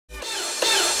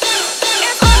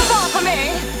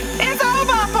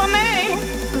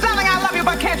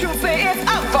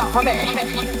for me.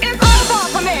 It's over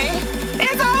for me.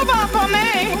 It's over for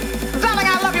me. Darling,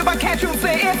 I love you, but can't you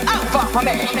see it's over for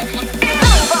me? It's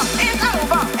over. It's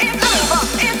over. It's over.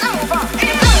 It's over.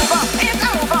 It's over. It's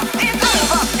over. It's over. It's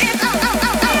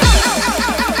over.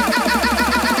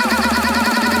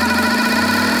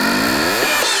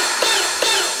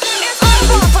 It's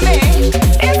over for me.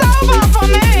 It's over for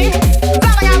me.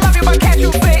 Darling, I love you, but can't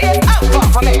you see it's over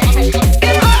for me?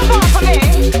 It's over for me.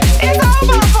 It's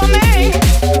over for me.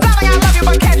 Darling, I love you,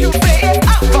 but can't you see it's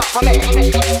over for me?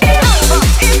 It's over.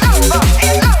 It's over.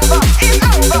 It's over. It's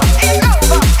over. It's over. It's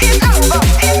over. It's over.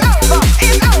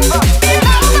 It's over. It's over.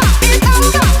 It's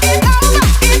over.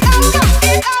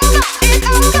 It's over. It's over. It's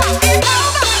over.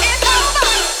 It's over. It's over.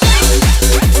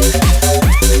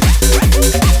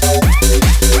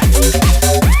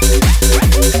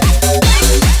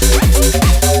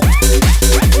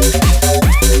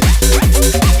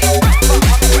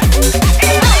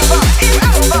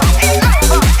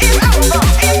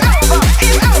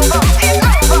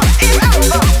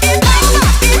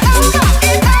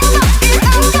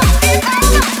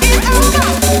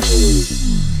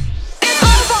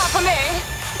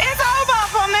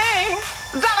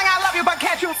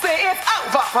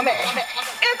 For me.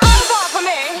 It's over for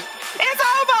me. It's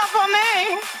over for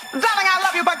me. Darling, I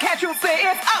love you, but can't you see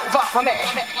it's over for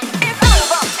me?